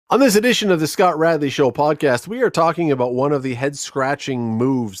On this edition of the Scott Radley Show podcast, we are talking about one of the head-scratching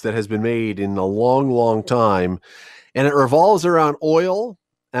moves that has been made in a long, long time, and it revolves around oil,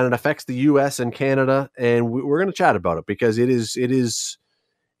 and it affects the U.S. and Canada, and we're going to chat about it because it is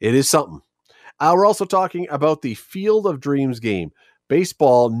something. We're also talking about the Field of Dreams game.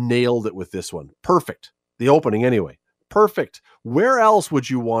 Baseball nailed it with this one. Perfect. The opening, anyway. Perfect. Where else would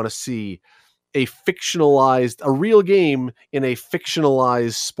you want to see a real game in a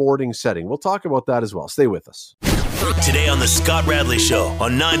fictionalized sporting setting? We'll talk about that as well. Stay with us. Today on the Scott Radley Show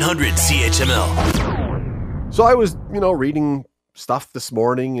on 900 CHML. So I was, reading stuff this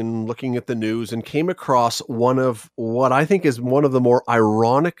morning and looking at the news and came across one of what I think is one of the more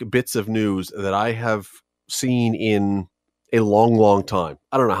ironic bits of news that I have seen in a long, long time.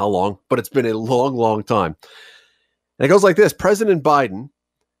 I don't know how long, but it's been a long, long time. And it goes like this. President Biden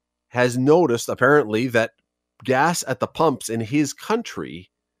has noticed, apparently, that gas at the pumps in his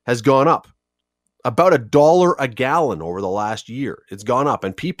country has gone up about $1 a gallon over the last year. It's gone up,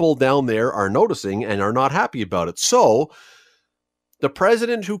 and people down there are noticing and are not happy about it. So the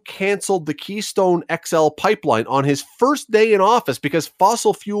president who canceled the Keystone XL pipeline on his first day in office because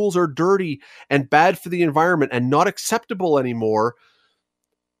fossil fuels are dirty and bad for the environment and not acceptable anymore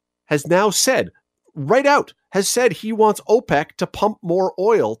has now said, right out, has said he wants OPEC to pump more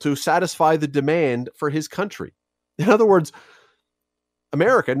oil to satisfy the demand for his country. In other words,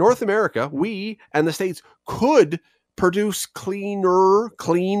 North America, we and the States could produce clean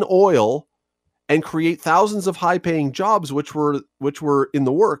oil and create thousands of high-paying jobs, which were in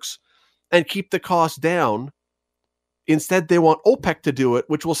the works, and keep the cost down. Instead, they want OPEC to do it,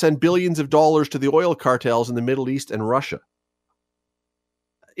 which will send billions of dollars to the oil cartels in the Middle East and Russia.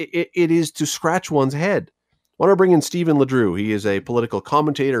 It is to scratch one's head. I want to bring in Stephen LeDrew. He is a political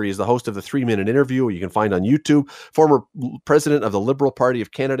commentator. He is the host of the 3 Minute Interview you can find on YouTube. Former president of the Liberal Party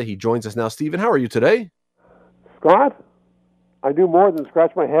of Canada. He joins us now. Stephen, how are you today? Scott, I do more than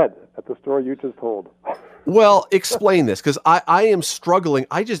scratch my head at the story you just told. Well, explain this, because I am struggling.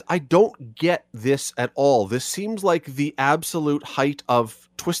 I don't get this at all. This seems like the absolute height of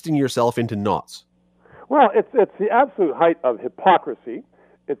twisting yourself into knots. Well, it's the absolute height of hypocrisy.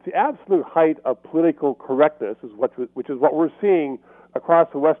 It's the absolute height of political correctness, which is what we're seeing across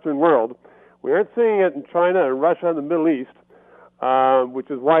the Western world. We aren't seeing it in China and Russia and the Middle East, which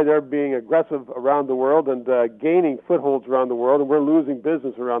is why they're being aggressive around the world and gaining footholds around the world, and we're losing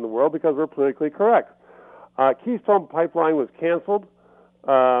business around the world because we're politically correct. Keystone Pipeline was canceled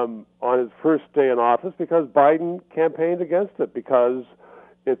on his first day in office because Biden campaigned against it, because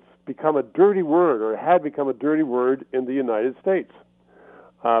it's become a dirty word, or had become a dirty word in the United States.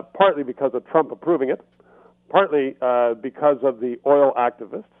 Partly because of Trump approving it, partly because of the oil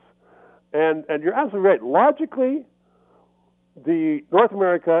activists. And you're absolutely right. Logically, the North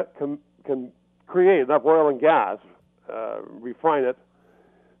America can create enough oil and gas, refine it,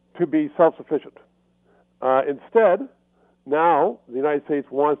 to be self-sufficient. Instead, now the United States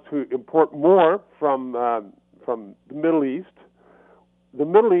wants to import more from the Middle East. The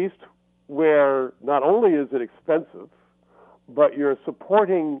Middle East, where not only is it expensive, but you're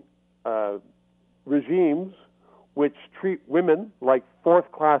supporting regimes which treat women like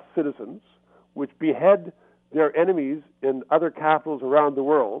fourth-class citizens, which behead their enemies in other capitals around the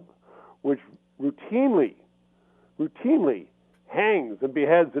world, which routinely hangs and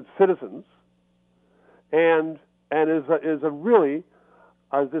beheads its citizens, and is a really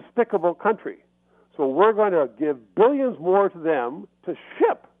despicable country. So we're going to give billions more to them to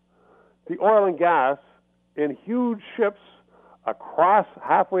ship the oil and gas in huge ships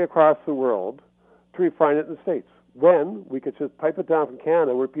halfway across the world to refine it in the States, when we could just pipe it down from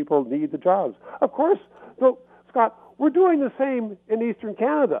Canada where people need the jobs. Of course, so, Scott, we're doing the same in Eastern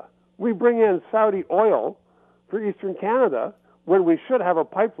Canada. We bring in Saudi oil for Eastern Canada when we should have a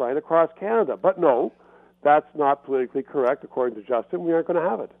pipeline across Canada. But no, that's not politically correct, according to Justin. We aren't going to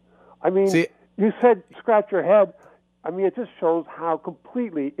have it. I mean, you said scratch your head. I mean, it just shows how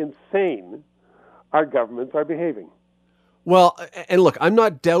completely insane our governments are behaving. Well, and look, I'm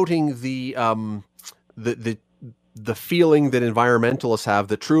not doubting the feeling that environmentalists have,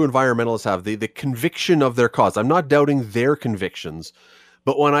 the true environmentalists have, the conviction of their cause. I'm not doubting their convictions.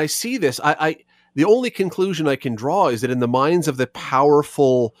 But when I see this, the only conclusion I can draw is that in the minds of the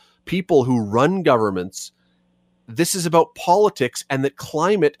powerful people who run governments, this is about politics, and that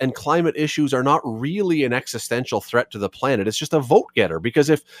climate and climate issues are not really an existential threat to the planet. It's just a vote getter. Because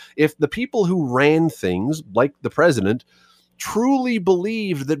if the people who ran things, like the president, truly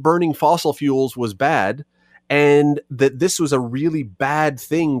believed that burning fossil fuels was bad, and that this was a really bad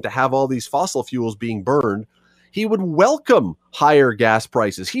thing to have all these fossil fuels being burned, He would welcome higher gas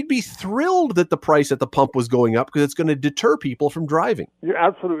prices. He'd be thrilled that the price at the pump was going up because it's going to deter people from driving. You're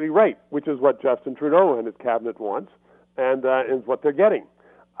absolutely right, which is what Justin Trudeau and his cabinet wants, and is what they're getting.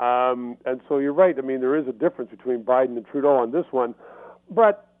 And so you're right. I mean, there is a difference between Biden and Trudeau on this one,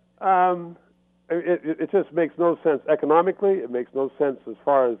 but it just makes no sense economically. It makes no sense as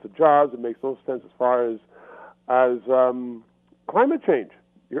far as the jobs. It makes no sense as far as climate change.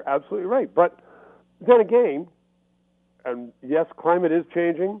 You're absolutely right. But then again, and yes, climate is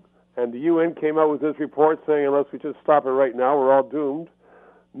changing, and the UN came out with this report saying unless we just stop it right now, we're all doomed.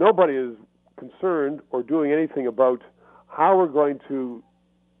 Nobody is concerned or doing anything about how we're going to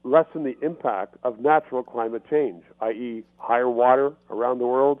lessen the impact of natural climate change, i.e. higher water around the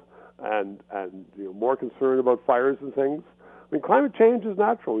world and more concerned about fires and things. I mean, climate change is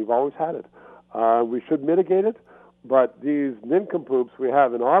natural. We've always had it. We should mitigate it, but these nincompoops we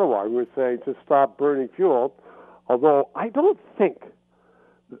have in Ottawa who are saying to stop burning fuel, although I don't think,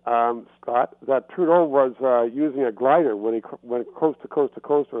 Scott, that Trudeau was using a glider when he went coast to coast to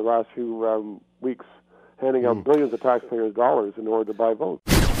coast over the last few weeks, handing out billions of taxpayers' dollars in order to buy votes.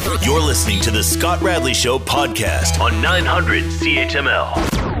 You're listening to the Scott Radley Show podcast on 900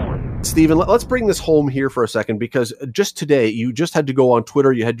 CHML. Stephen, let's bring this home here for a second, because just today, you just had to go on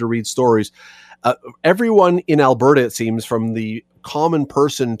Twitter, you had to read stories. Everyone in Alberta, it seems, from the common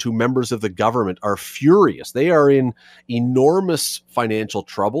person to members of the government, are furious. They are in enormous financial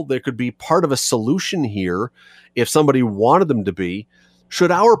trouble. There could be part of a solution here if somebody wanted them to be.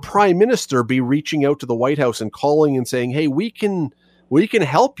 Should our prime minister be reaching out to the White House and calling and saying, hey, we can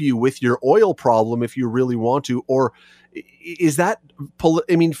help you with your oil problem if you really want to? Or is that,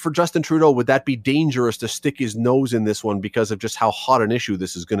 for Justin Trudeau, would that be dangerous to stick his nose in this one because of just how hot an issue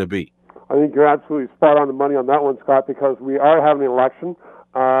this is going to be? I think you're absolutely spot on the money on that one, Scott, because we are having an election,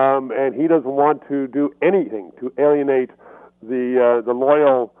 and he doesn't want to do anything to alienate the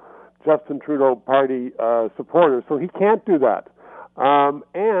loyal Justin Trudeau party supporters. So he can't do that.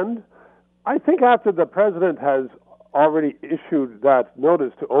 And I think after the president has already issued that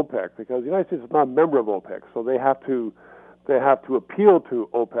notice to OPEC, because the United States is not a member of OPEC, so they have to appeal to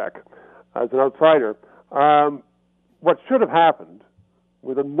OPEC as an outsider. What should have happened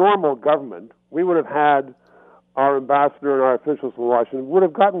with a normal government, we would have had our ambassador and our officials in Washington would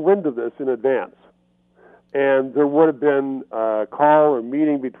have gotten wind of this in advance, and there would have been a call or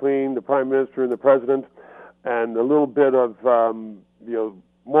meeting between the prime minister and the president, and a little bit of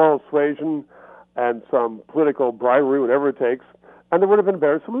moral suasion and some political bribery, whatever it takes, and there would have been a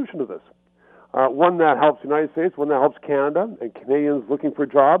better solution to this. One that helps the United States, one that helps Canada and Canadians looking for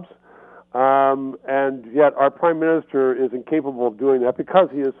jobs, and yet our Prime Minister is incapable of doing that because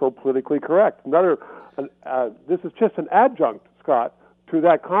he is so politically correct. This is just an adjunct, Scott, to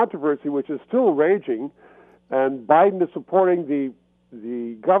that controversy which is still raging, and Biden is supporting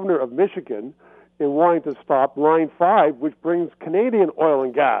the governor of Michigan in wanting to stop Line 5, which brings Canadian oil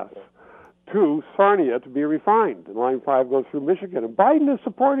and gas to Sarnia to be refined. And Line 5 goes through Michigan. And Biden is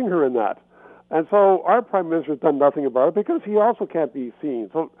supporting her in that. And so our Prime Minister has done nothing about it because he also can't be seen.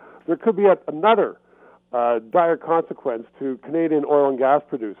 So there could be another dire consequence to Canadian oil and gas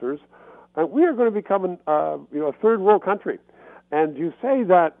producers. And we are going to become a third world country. And you say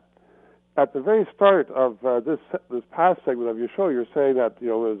that at the very start of this past segment of your show, you're saying that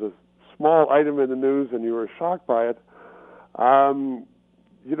there's a small item in the news and you were shocked by it.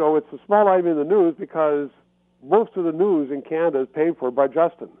 It's a small item in the news because most of the news in Canada is paid for by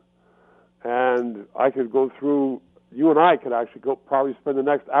Justin. And I could go through, you and I could actually probably spend the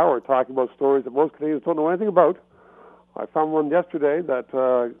next hour talking about stories that most Canadians don't know anything about. I found one yesterday that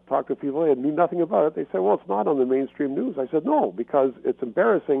talked to people that knew nothing about it. They said, well, it's not on the mainstream news. I said, no, because it's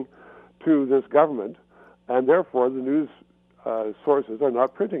embarrassing to this government, and therefore the news sources are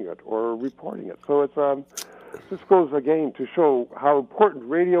not printing it or reporting it. So it's this goes again to show how important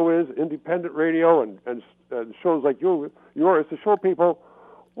radio is, independent radio, and shows like yours to show people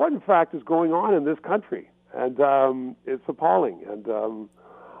what in fact is going on in this country, and it's appalling. And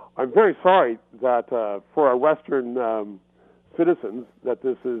I'm very sorry that for our Western citizens that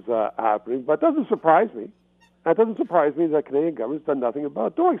this is happening, but it doesn't surprise me. It doesn't surprise me that Canadian government's done nothing about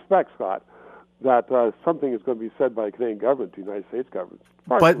it. Don't expect, Scott, that something is going to be said by the Canadian government to the United States government.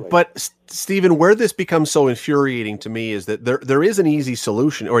 But Stephen, where this becomes so infuriating to me is that there is an easy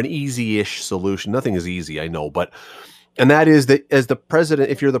solution, or an easy-ish solution. Nothing is easy, I know, and that is that as the president,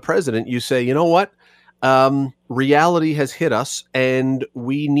 if you're the president, you say, you know what, reality has hit us, and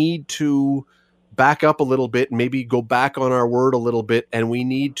we need to back up a little bit and maybe go back on our word a little bit. And we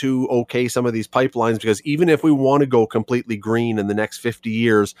need to okay some of these pipelines, because even if we want to go completely green in the next 50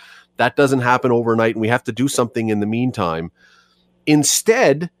 years, that doesn't happen overnight. And we have to do something in the meantime.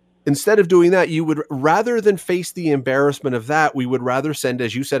 Instead of doing that, you would, rather than face the embarrassment of that, we would rather send,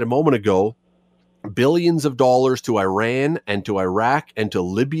 as you said a moment ago, billions of dollars to Iran and to Iraq and to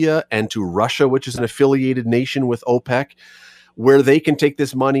Libya and to Russia, which is an affiliated nation with OPEC, where they can take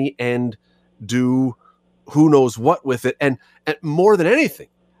this money and do who knows what with it. And more than anything,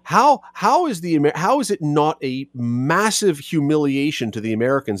 how is it not a massive humiliation to the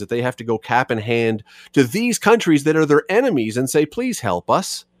Americans that they have to go cap in hand to these countries that are their enemies and say, please help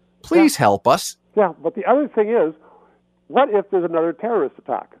us, help us. Yeah, but the other thing is, what if there's another terrorist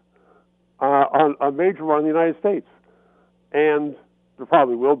attack on a major one in the United States? And there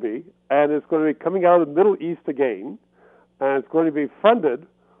probably will be, and it's going to be coming out of the Middle East again, and it's going to be funded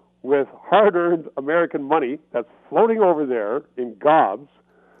with hard-earned American money that's floating over there in gobs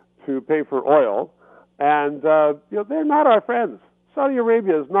to pay for oil. And they're not our friends. Saudi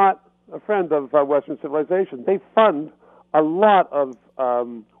Arabia is not a friend of Western civilization. They fund a lot of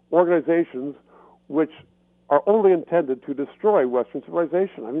organizations which are only intended to destroy Western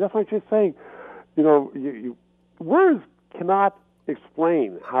civilization. I mean, that's what I'm just saying. Words cannot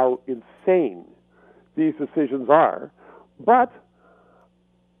explain how insane these decisions are, but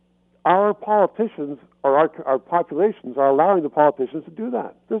our politicians or our populations are allowing the politicians to do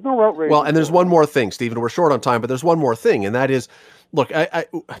that. There's no outrage. Well, and there's one more thing, Stephen. We're short on time, but there's one more thing, and that is, look,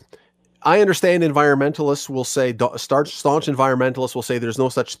 I understand environmentalists will say, staunch environmentalists will say there's no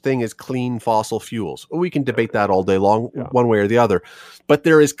such thing as clean fossil fuels. We can debate that all day long, one way or the other. But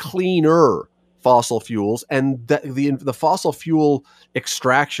there is cleaner fossil fuels, and the fossil fuel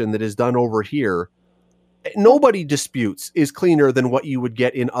extraction that is done over here, nobody disputes is cleaner than what you would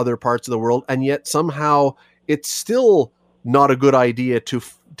get in other parts of the world. And yet somehow it's still not a good idea to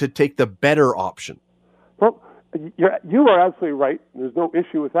take the better option. Well, you are absolutely right. There's no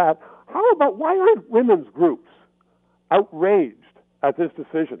issue with that. How about, why aren't women's groups outraged at this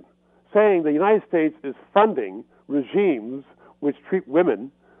decision, saying the United States is funding regimes which treat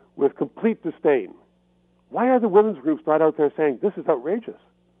women with complete disdain? Why are the women's groups not out there saying this is outrageous?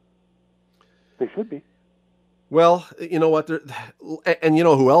 They should be. Well, you know what, and you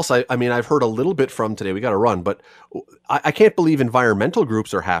know who else I mean, I've heard a little bit from today, we got to run, but I can't believe environmental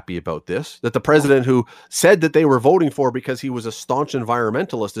groups are happy about this, that the president who said that they were voting for because he was a staunch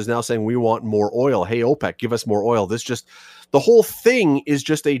environmentalist is now saying we want more oil. Hey, OPEC, give us more oil. The whole thing is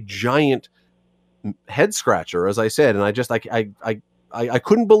just a giant head scratcher, as I said, and I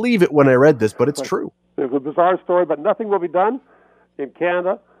couldn't believe it when I read this, but it's true. It's a bizarre story, but nothing will be done in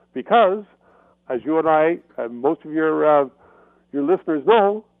Canada because, as you and I and most of your listeners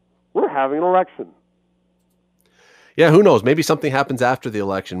know, we're having an election. Yeah, who knows? Maybe something happens after the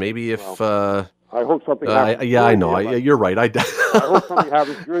election. Maybe if... I hope something happens. I know. You're right. I hope something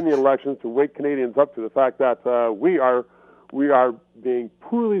happens during the elections to wake Canadians up to the fact that we are being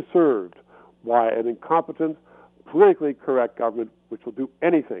poorly served by an incompetent, politically correct government which will do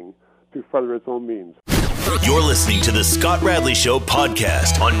anything to further its own means. You're listening to the Scott Radley Show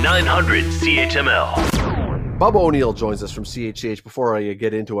podcast on 900 CHML. Bubba O'Neil joins us from CHCH. Before I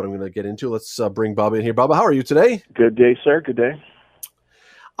get into what I'm going to get into, let's bring Bubba in here. Bubba, how are you today? Good day, sir. Good day.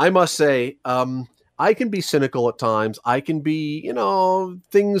 I must say, I can be cynical at times. I can be,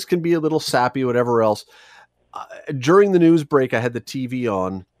 things can be a little sappy, whatever else. During the news break, I had the TV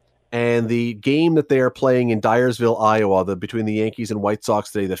on, and the game that they are playing in Dyersville, Iowa, between the Yankees and White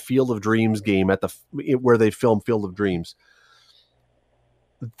Sox today, the Field of Dreams game where they filmed Field of Dreams.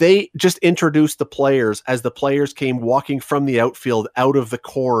 They just introduced the players as the players came walking from the outfield out of the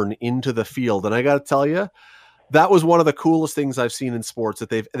corn into the field. And I got to tell you, that was one of the coolest things I've seen in sports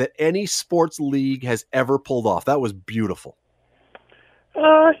that any sports league has ever pulled off. That was beautiful.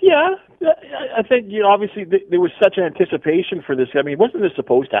 Yeah, I think obviously there was such an anticipation for this. I mean, wasn't this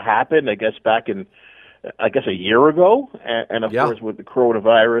supposed to happen? I guess back in, a year ago, and of course with the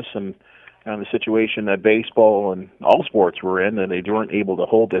coronavirus and the situation that baseball and all sports were in, and they weren't able to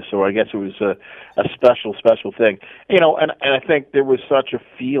hold this. So I guess it was a special thing, and I think there was such a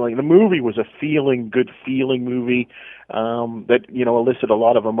feeling. The movie was a good feeling movie that elicited a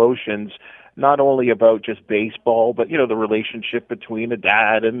lot of emotions. Not only about just baseball, but the relationship between a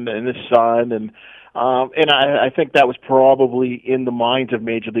dad and his son, and I think that was probably in the minds of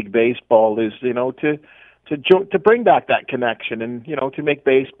Major League Baseball is to bring back that connection and to make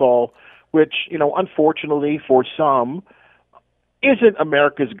baseball, which unfortunately for some isn't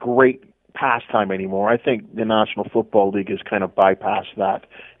America's great pastime anymore. I think the National Football League has kind of bypassed that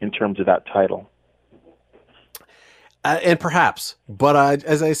in terms of that title. And perhaps, but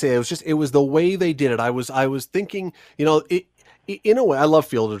as I say, it was the way they did it. I was thinking, in a way, I love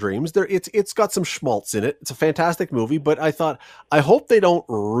Field of Dreams. It's got some schmaltz in it. It's a fantastic movie, but I thought, I hope they don't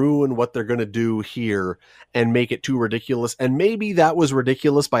ruin what they're going to do here and make it too ridiculous. And maybe that was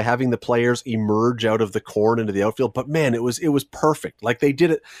ridiculous by having the players emerge out of the corn into the outfield. But man, it was perfect. Like they did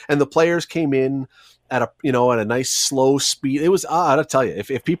it, and the players came in at a nice slow speed. It was, I gotta tell you,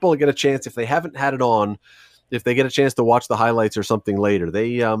 if people get a chance, if they haven't had it on, if they get a chance to watch the highlights or something later,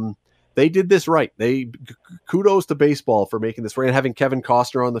 they did this right. Kudos to baseball for making this right and having Kevin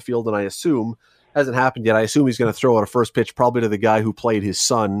Costner on the field. And I assume, hasn't happened yet, I assume he's going to throw out a first pitch probably to the guy who played his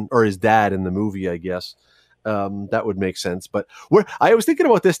son or his dad in the movie, I guess. That would make sense. But I was thinking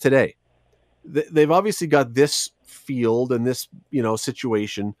about this today. They've obviously got this field and this,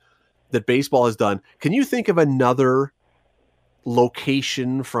 situation that baseball has done. Can you think of another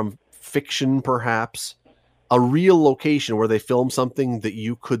location from fiction, perhaps? A real location where they film something that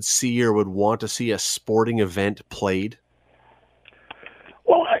you could see or would want to see a sporting event played?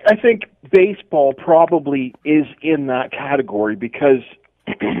 Well, I think baseball probably is in that category because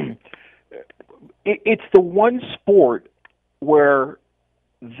it's the one sport where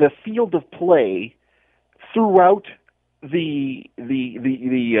the field of play throughout how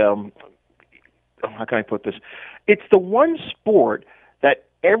can I put this? It's the one sport that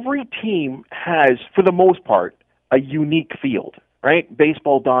every team has, for the most part, a unique field, right?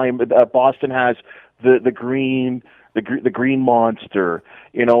 Boston has the green monster.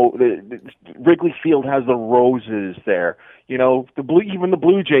 Wrigley Field has the roses there. Even the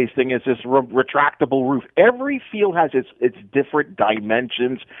Blue Jays thing is this retractable roof. Every field has its different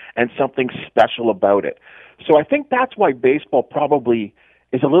dimensions and something special about it. So I think that's why baseball probably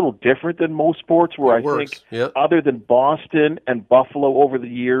is a little different than most sports, where I think other than Boston and Buffalo over the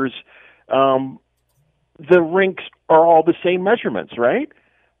years, the rinks are all the same measurements, right?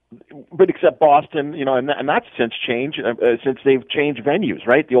 But except Boston, and that's since changed, since they've changed venues,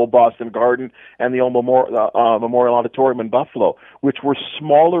 right? The old Boston Garden and the old Memorial Auditorium in Buffalo, which were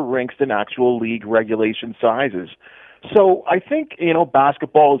smaller rinks than actual league regulation sizes. So I think,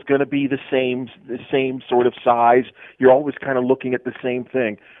 basketball is going to be the same sort of size. You're always kind of looking at the same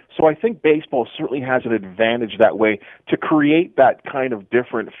thing. So I think baseball certainly has an advantage that way to create that kind of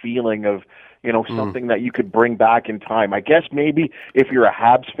different feeling of, something that you could bring back in time. I guess maybe if you're a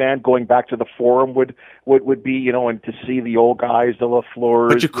Habs fan, going back to the Forum would be, and to see the old guys, the LaFleurs.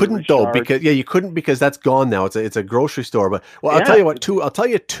 But you couldn't though, because that's gone now. It's a grocery store. But I'll tell you what, I'll tell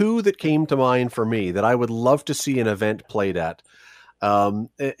you two that came to mind for me that I would love to see an event played at. And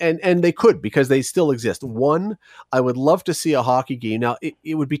they could, because they still exist. One, I would love to see a hockey game. Now,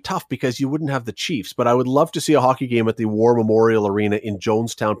 it would be tough because you wouldn't have the Chiefs, but I would love to see a hockey game at the War Memorial Arena in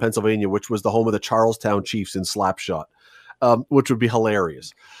Jonestown, Pennsylvania, which was the home of the Charlestown Chiefs in Slapshot, which would be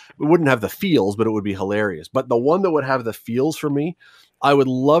hilarious. We wouldn't have the feels, but it would be hilarious. But the one that would have the feels for me, I would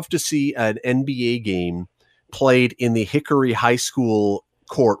love to see an NBA game played in the Hickory High School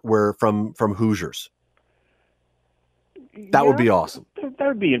court from Hoosiers. That would be awesome. That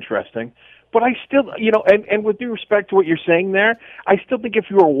would be interesting. But I still, and with due respect to what you're saying there, I still think if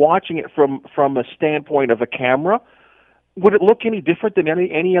you were watching it from a standpoint of a camera, would it look any different than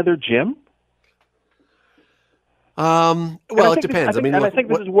any other gym? Well, it depends. I think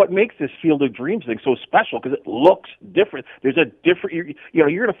this is what makes this Field of Dreams thing so special, because it looks different. There's a different, you're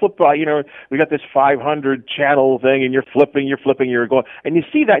going to flip by, we got this 500 channel thing, and you're flipping, you're going, and you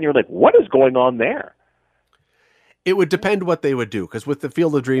see that, and you're like, what is going on there? It would depend what they would do, because with the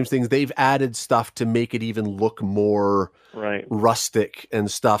Field of Dreams things, they've added stuff to make it even look more rustic and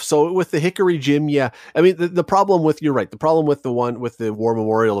stuff. So with the Hickory Gym, the problem with, you're right, the problem with the one with the War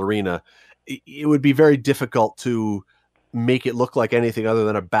Memorial Arena, it would be very difficult to make it look like anything other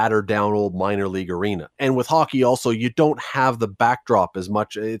than a battered down old minor league arena. And with hockey also, you don't have the backdrop as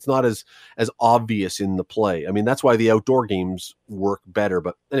much. It's not as obvious in the play. I mean, that's why the outdoor games work better.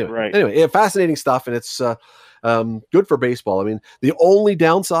 But anyway, fascinating stuff. And it's good for baseball. I mean, the only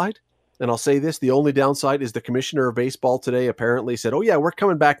downside, and I'll say this, the only downside is the commissioner of baseball today apparently said, oh yeah, we're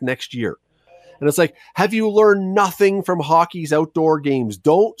coming back next year. And it's like, have you learned nothing from hockey's outdoor games?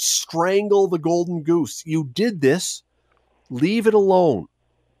 Don't strangle the golden goose. You did this. Leave it alone.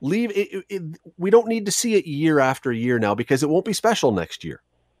 Leave it. We don't need to see it year after year now, because it won't be special next year.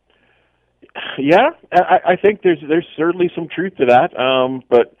 Yeah, I think there's certainly some truth to that.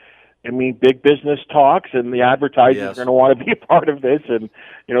 But I mean, big business talks, and the advertisers are going to want to be a part of this, and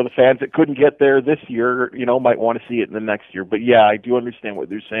the fans that couldn't get there this year, might want to see it in the next year. But yeah, I do understand what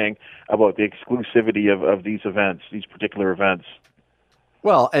they're saying about the exclusivity of these events, these particular events.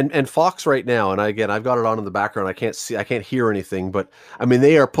 Well, and Fox right now, and again, I've got it on in the background. I can't hear anything, but I mean,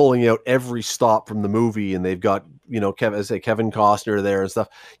 they are pulling out every stop from the movie, and they've got, Kevin Costner there and stuff.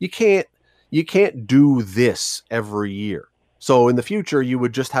 You can't do this every year. So in the future, you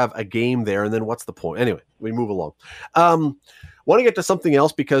would just have a game there, and then what's the point? Anyway, we move along. Want to get to something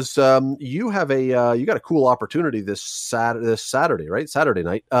else because you have you got a cool opportunity this Saturday, right? Saturday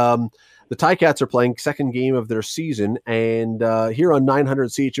night. The Ticats are playing second game of their season, and here on 900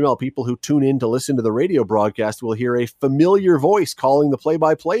 CHML, people who tune in to listen to the radio broadcast will hear a familiar voice calling the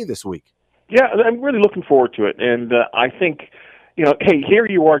play-by-play this week. Yeah, I'm really looking forward to it, and I think, hey, here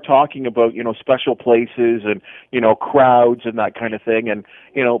you are talking about, special places and, crowds and that kind of thing, and,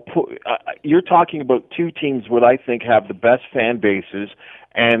 you're talking about two teams what I think have the best fan bases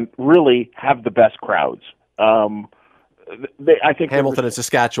and really have the best crowds. I think Hamilton and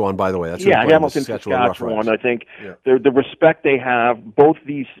Saskatchewan, by the way. That's Hamilton, Saskatchewan. I think the respect they have, both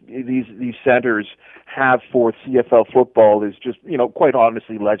these centers have for CFL football is just, quite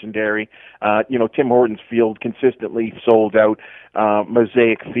honestly legendary. Tim Hortons Field consistently sold out.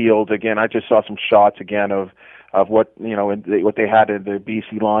 Mosaic Field, again, I just saw some shots again of what what they had in the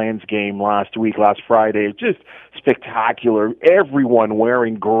BC Lions game last Friday. Just spectacular. Everyone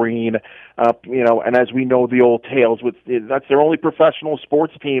wearing green, and as we know, the old tales that's their only professional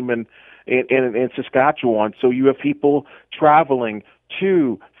sports team in Saskatchewan. So you have people traveling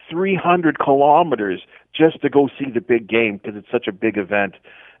 200-300 kilometers just to go see the big game because it's such a big event.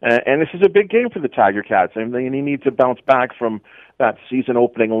 And this is a big game for the Tiger Cats. I mean, they need to bounce back from that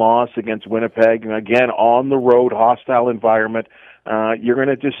season-opening loss against Winnipeg. And again, on the road, hostile environment. You're going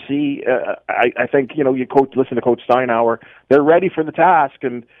to just see, I think, you listen to Coach Steinauer. They're ready for the task,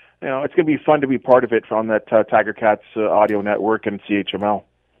 and it's going to be fun to be part of it on that Tiger Cats audio network and CHML.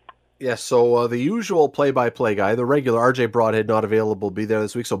 Yes, so the usual play-by-play guy, the regular RJ Broadhead, not available to be there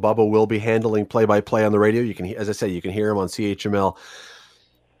this week, so Bubba will be handling play-by-play on the radio. You can, as I say, you can hear him on CHML.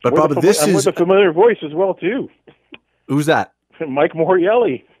 But Bubba, with a familiar voice as well too. Who's that? Mike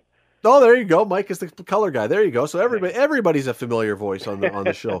Morielli. Oh, there you go. Mike is the color guy. There you go. So everybody's a familiar voice on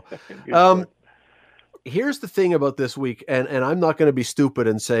the show. Here's the thing about this week, and I'm not going to be stupid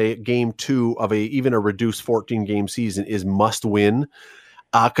and say game 2 of even a reduced 14-game season is must win,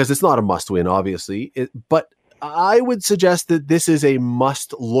 because it's not a must win, obviously. But I would suggest that this is a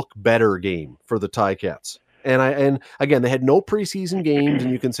must look better game for the Ticats. And again, they had no preseason games,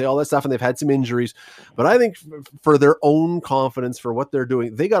 and you can say all that stuff, and they've had some injuries. But I think for their own confidence, for what they're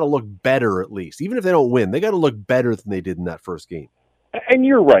doing, they got to look better at least. Even if they don't win, they got to look better than they did in that first game. And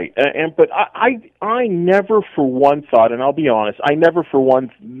you're right. But I never for one thought, and I'll be honest, I never for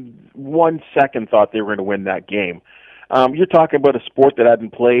one second thought they were going to win that game. You're talking about a sport that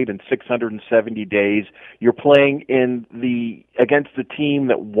hadn't played in 670 days. You're playing against the team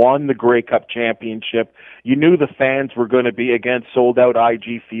that won the Grey Cup championship. You knew the fans were going to be against sold-out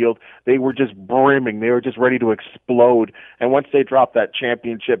IG Field. They were just brimming. They were just ready to explode. And once they dropped that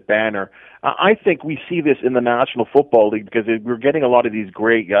championship banner, I think we see this in the National Football League because we're getting a lot of these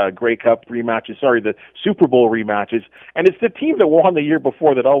Grey Cup rematches, the Super Bowl rematches, and it's the team that won the year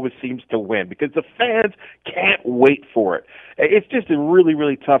before that always seems to win because the fans can't wait for it. It's just a really,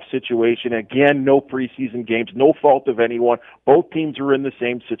 really tough situation. Again, no preseason games, no fault of anyone. Both teams are in the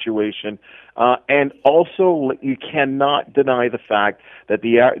same situation. And also, you cannot deny the fact that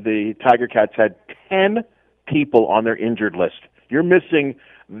the Tiger Cats had 10 people on their injured list. You're missing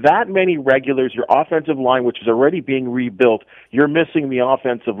that many regulars, your offensive line, which is already being rebuilt, you're missing the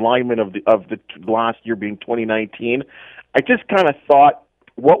offensive lineman of the last year being 2019. I just kind of thought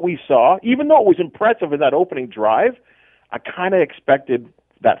what we saw, even though it was impressive in that opening drive, I kind of expected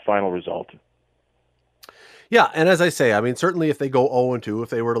that final result. Yeah, and as I say, I mean, certainly if they go 0-2, if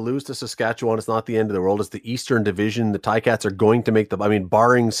they were to lose to Saskatchewan, it's not the end of the world. It's the Eastern Division. The Ticats are going to make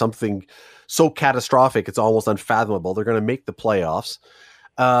barring something so catastrophic, it's almost unfathomable, they're going to make the playoffs.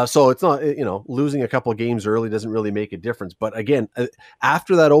 So it's not, losing a couple of games early doesn't really make a difference. But again,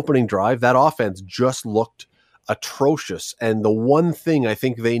 after that opening drive, that offense just looked atrocious. And the one thing I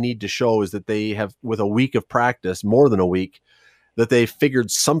think they need to show is that they have, with a week of practice, more than a week, that they figured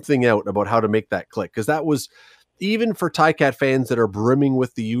something out about how to make that click. Because that was, even for Ticat fans that are brimming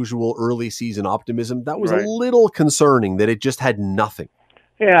with the usual early season optimism, that was right. A little concerning that it just had nothing.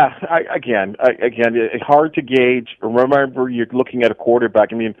 Yeah, again, it's hard to gauge. Remember, you're looking at a quarterback.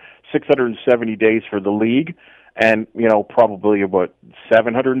 I mean, 670 days for the league. And, probably about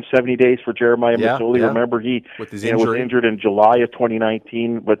 770 days for Jeremiah Masoli. Yeah. Remember, he was injured in July of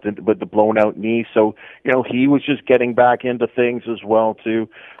 2019 with the blown out knee. So, he was just getting back into things as well, too.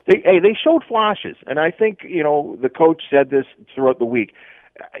 They showed flashes. And I think, the coach said this throughout the week.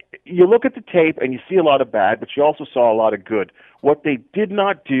 You look at the tape and you see a lot of bad, but you also saw a lot of good. What they did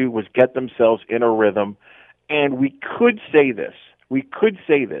not do was get themselves in a rhythm. And we could say this,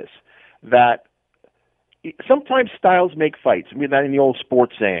 that sometimes styles make fights. I mean, that in the old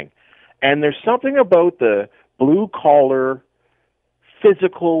sports saying. And there's something about the blue-collar,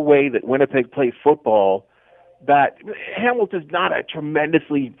 physical way that Winnipeg play football that Hamilton's not a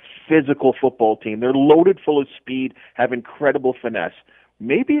tremendously physical football team. They're loaded full of speed, have incredible finesse.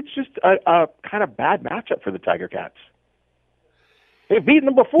 Maybe it's just a kind of bad matchup for the Tiger Cats. They've beaten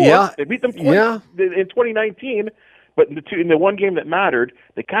them before. Yeah. They beat them twice in 2019, but in the one game that mattered,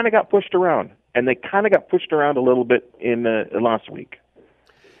 they kind of got pushed around. And they kind of got pushed around a little bit in last week.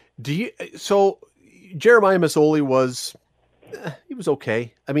 So Jeremiah Masoli was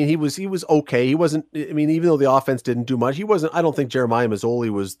okay. I mean, he was okay. He wasn't. I mean, even though the offense didn't do much, he wasn't. I don't think Jeremiah Masoli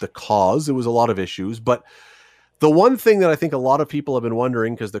was the cause. It was a lot of issues. But the one thing that I think a lot of people have been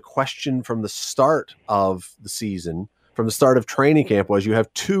wondering, because the question from the start of the season, from the start of training camp, was you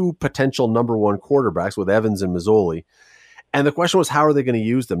have two potential number one quarterbacks with Evans and Masoli. And the question was, how are they going to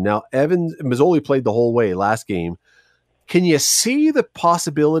use them? Now, Masoli played the whole way last game. Can you see the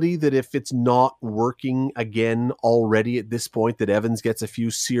possibility that if it's not working again already at this point, that Evans gets a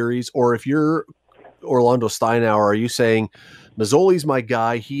few series? Or if you're Orlando Steinauer, are you saying, Masoli's my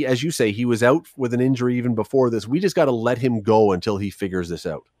guy. He, as you say, he was out with an injury even before this. We just got to let him go until he figures this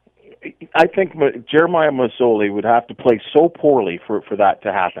out. I think Jeremiah Masoli would have to play so poorly for that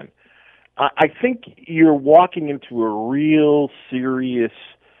to happen. I think you're walking into a real serious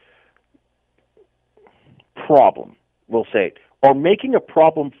problem, we'll say, or making a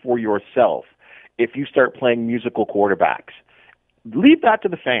problem for yourself if you start playing musical quarterbacks. Leave that to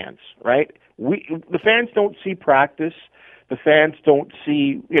the fans, right? The fans don't see practice. The fans don't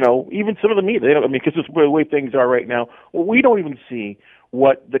see, even some of the media. They don't, because it's the way things are right now. We don't even see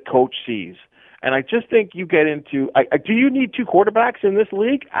what the coach sees. And I just think you get into, do you need two quarterbacks in this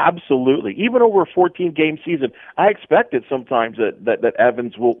league? Absolutely. Even over a 14-game season, I expect it sometimes that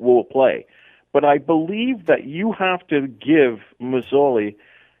Evans will play. But I believe that you have to give Masoli,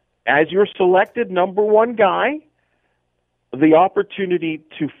 as your selected number one guy, the opportunity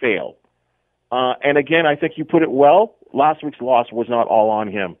to fail. And again, I think you put it well. Last week's loss was not all on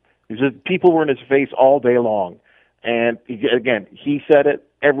him. People were in his face all day long. And again, he said it.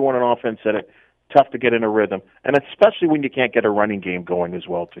 Everyone on offense said it. Tough to get in a rhythm, and especially when you can't get a running game going as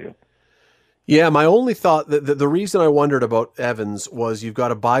well, too. Yeah, my only thought, the reason I wondered about Evans was you've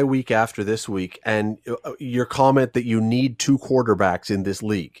got a bye week after this week, and your comment that you need two quarterbacks in this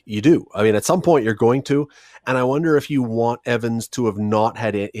league. You do. I mean, at some point you're going to, and I wonder if you want Evans to have not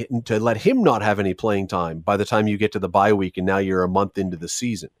had it, to let him not have any playing time by the time you get to the bye week, and now you're a month into the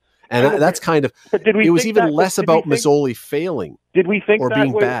season. And that's kind of, it was even less about Masoli failing or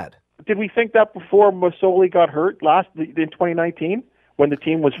being bad. Did we think that before Masoli got hurt in 2019 when the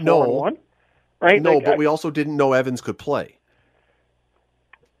team was 4-1? Right? No, but we also didn't know Evans could play.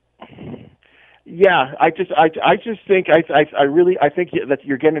 Yeah, I just think I think that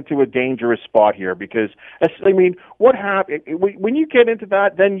you're getting into a dangerous spot here because I mean, what happened when you get into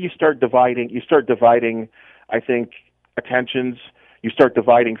that? Then you start dividing. I think attentions. You start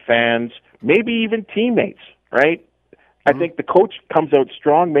dividing fans, maybe even teammates. Right? I think the coach comes out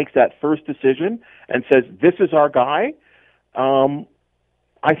strong, makes that first decision, and says, "This is our guy."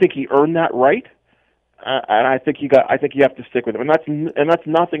 I think he earned that right, and I think you have to stick with him. And that's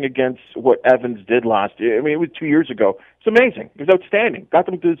nothing against what Evans did last year. I mean, it was 2 years ago. It's amazing. It was outstanding. Got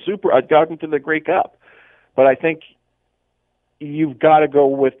them to the Grey Cup. But I think you've got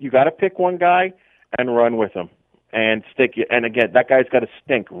to pick one guy and run with him and stick it. And again, that guy's got to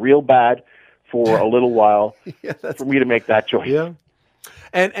stink real bad for a little while for me to make that choice. Yeah.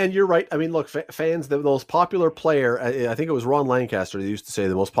 And you're right. I mean, look, fans, the most popular player, I think it was Ron Lancaster that used to say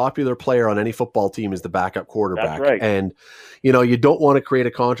the most popular player on any football team is the backup quarterback. That's right. And, you don't want to create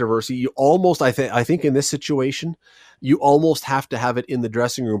a controversy. You almost, I think in this situation, you almost have to have it in the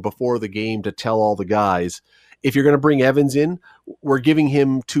dressing room before the game to tell all the guys, if you're going to bring Evans in, we're giving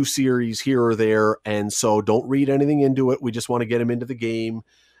him 2 series here or there. And so don't read anything into it. We just want to get him into the game.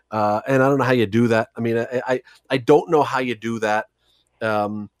 And I don't know how you do that. I mean, I don't know how you do that.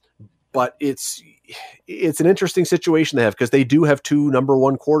 But it's an interesting situation they have because they do have 2 number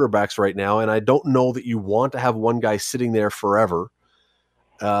one quarterbacks right now. And I don't know that you want to have one guy sitting there forever.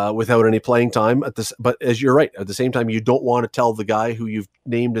 without any playing time. But as you're right, at the same time, you don't want to tell the guy who you've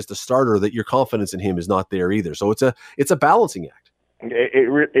named as the starter that your confidence in him is not there either. So it's a balancing act.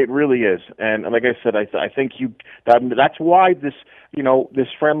 It really is, and like I said, I think that's why this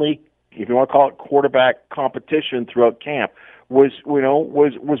friendly, if you want to call it quarterback competition throughout camp, was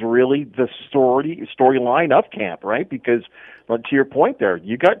really the storyline of camp, right? Because to your point there,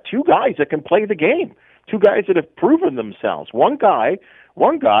 you got two guys that can play the game, two guys that have proven themselves. One guy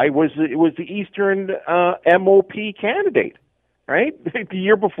was the Eastern MOP candidate, right? The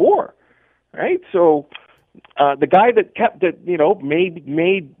year before, right? So the guy that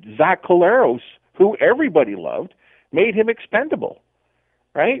made Zach Collaros, who everybody loved, made him expendable,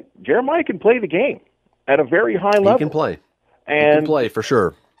 right? Jeremiah can play the game at a very high level. He can play. And, he can play for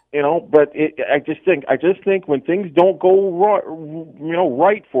sure. But I just think when things don't go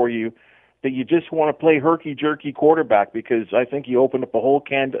right for you, that you just want to play herky-jerky quarterback, because I think you open up a whole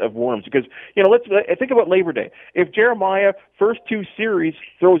can of worms. Because, let's think about Labor Day. If Jeremiah, first two series,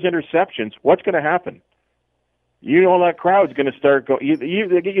 throws interceptions, what's going to happen? That crowd's going to start going.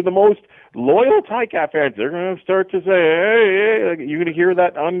 The most loyal Ticat fans, they're going to start to say, hey, you're going to hear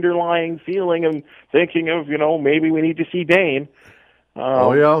that underlying feeling and thinking of, maybe we need to see Dane.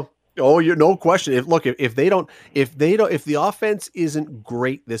 No question. If the offense isn't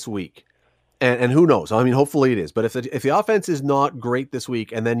great this week, and who knows? I mean, hopefully it is. But if the offense is not great this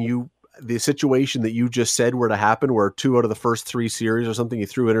week, and then the situation that you just said were to happen, where 2 out of the first 3 series or something you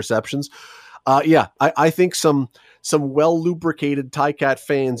threw interceptions. I think some well lubricated Ticat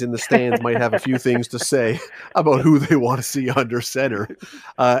fans in the stands might have a few things to say about who they want to see under center,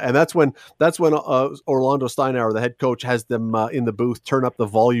 and that's when Orlando Steinauer, the head coach, has them in the booth turn up the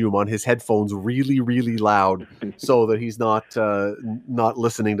volume on his headphones really, really loud, so that he's not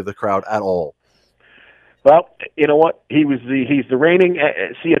listening to the crowd at all. Well, you know what? He's the reigning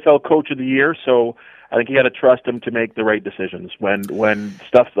CFL Coach of the Year, so I think you got to trust him to make the right decisions when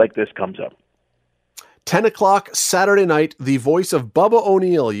stuff like this comes up. 10 o'clock Saturday night, the voice of Bubba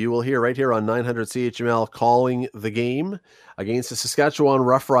O'Neil, you will hear right here on 900 CHML, calling the game against the Saskatchewan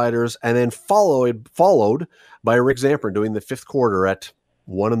Roughriders, and then followed by Rick Zamperin doing the 5th quarter at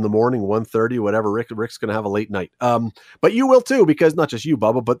 1 in the morning, 1:30, whatever. Rick's going to have a late night. But you will too, because not just you,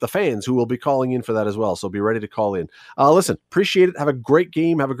 Bubba, but the fans who will be calling in for that as well. So be ready to call in. Listen, appreciate it. Have a great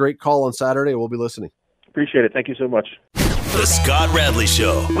game. Have a great call on Saturday. We'll be listening. Appreciate it. Thank you so much. The Scott Radley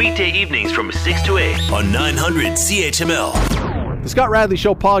Show, weekday evenings from 6 to 8 on 900 CHML. The Scott Radley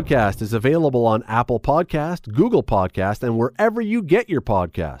Show podcast is available on Apple Podcast, Google Podcast, and wherever you get your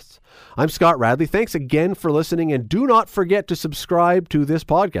podcasts. I'm Scott Radley. Thanks again for listening, and do not forget to subscribe to this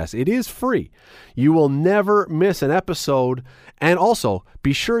podcast. It is free. You will never miss an episode, and also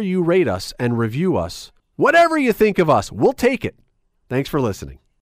be sure you rate us and review us. Whatever you think of us, we'll take it. Thanks for listening.